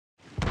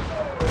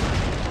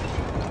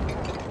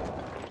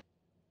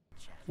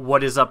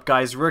What is up,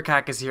 guys?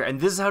 Rurkak is here, and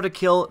this is how to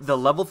kill the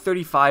level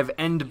 35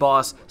 end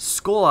boss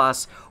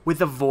Skolas with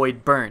a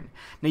Void Burn.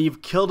 Now,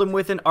 you've killed him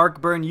with an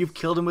Arc Burn, you've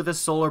killed him with a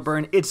Solar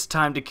Burn, it's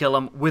time to kill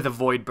him with a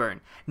Void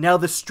Burn. Now,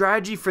 the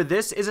strategy for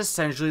this is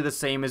essentially the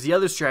same as the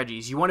other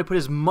strategies. You want to put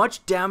as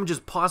much damage as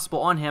possible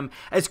on him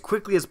as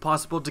quickly as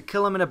possible to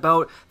kill him in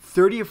about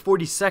 30 or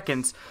 40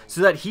 seconds so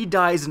that he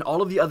dies and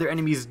all of the other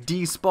enemies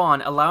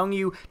despawn, allowing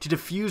you to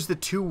defuse the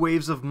two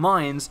waves of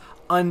mines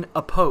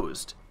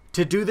unopposed.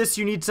 To do this,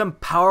 you need some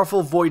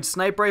powerful Void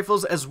Sniper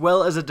Rifles as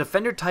well as a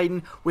Defender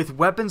Titan with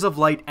Weapons of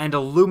Light and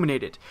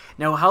Illuminated.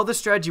 Now, how the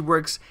strategy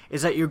works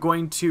is that you're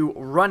going to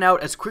run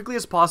out as quickly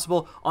as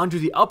possible onto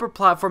the upper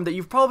platform that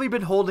you've probably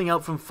been holding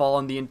out from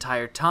falling the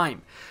entire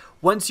time.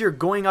 Once you're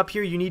going up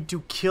here, you need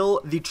to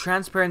kill the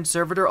Transparent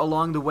Servitor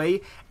along the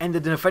way, and the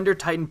Defender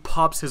Titan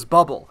pops his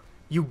bubble.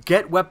 You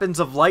get Weapons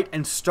of Light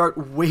and start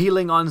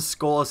wailing on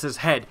Skolas'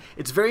 head.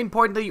 It's very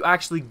important that you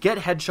actually get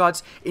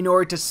headshots in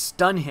order to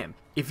stun him.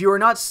 If you are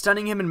not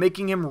stunning him and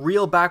making him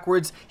reel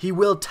backwards, he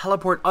will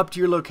teleport up to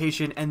your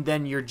location and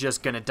then you're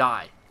just gonna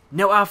die.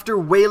 Now, after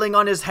wailing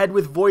on his head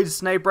with Void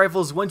Sniper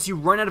Rifles, once you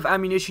run out of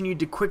ammunition, you need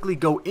to quickly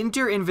go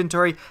into your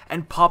inventory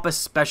and pop a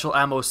Special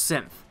Ammo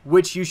Synth,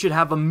 which you should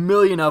have a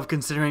million of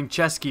considering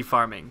chest key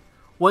farming.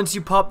 Once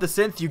you pop the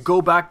synth, you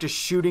go back to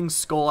shooting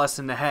Skolas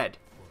in the head.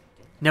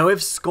 Now, if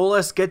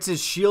Skolas gets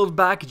his shield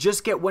back,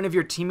 just get one of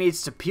your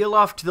teammates to peel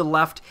off to the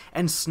left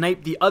and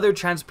snipe the other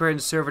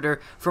Transparent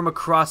Servitor from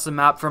across the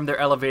map from their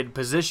elevated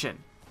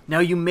position. Now,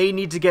 you may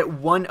need to get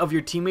one of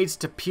your teammates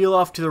to peel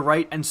off to the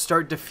right and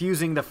start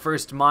defusing the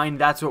first mine.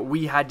 That's what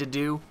we had to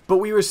do, but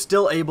we were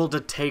still able to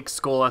take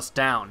Skolas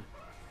down.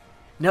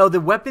 Now,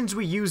 the weapons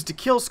we used to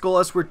kill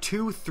Skolas were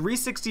two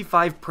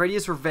 365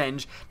 Prettiest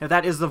Revenge. Now,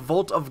 that is the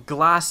Vault of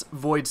Glass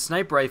Void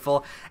Sniper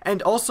Rifle,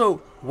 and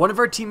also one of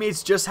our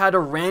teammates just had a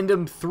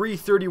random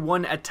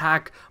 331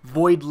 attack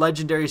Void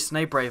Legendary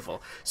Sniper Rifle.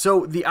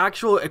 So the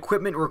actual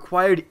equipment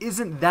required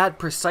isn't that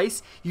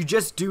precise. You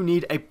just do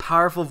need a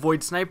powerful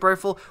Void Sniper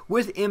Rifle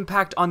with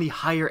impact on the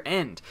higher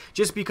end,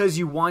 just because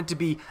you want to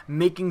be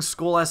making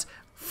Skolas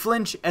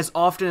flinch as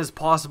often as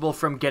possible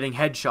from getting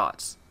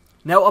headshots.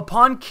 Now,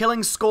 upon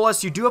killing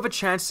Skolas, you do have a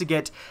chance to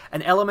get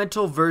an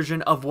elemental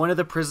version of one of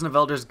the Prison of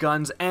Elders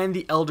guns and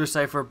the Elder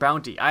Cipher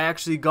bounty. I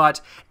actually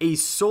got a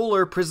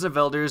solar Prison of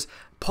Elders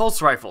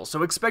pulse rifle,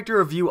 so expect a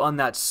review on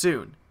that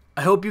soon.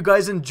 I hope you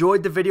guys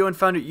enjoyed the video and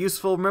found it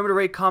useful. Remember to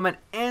rate, comment,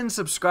 and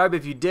subscribe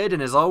if you did,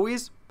 and as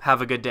always,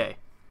 have a good day.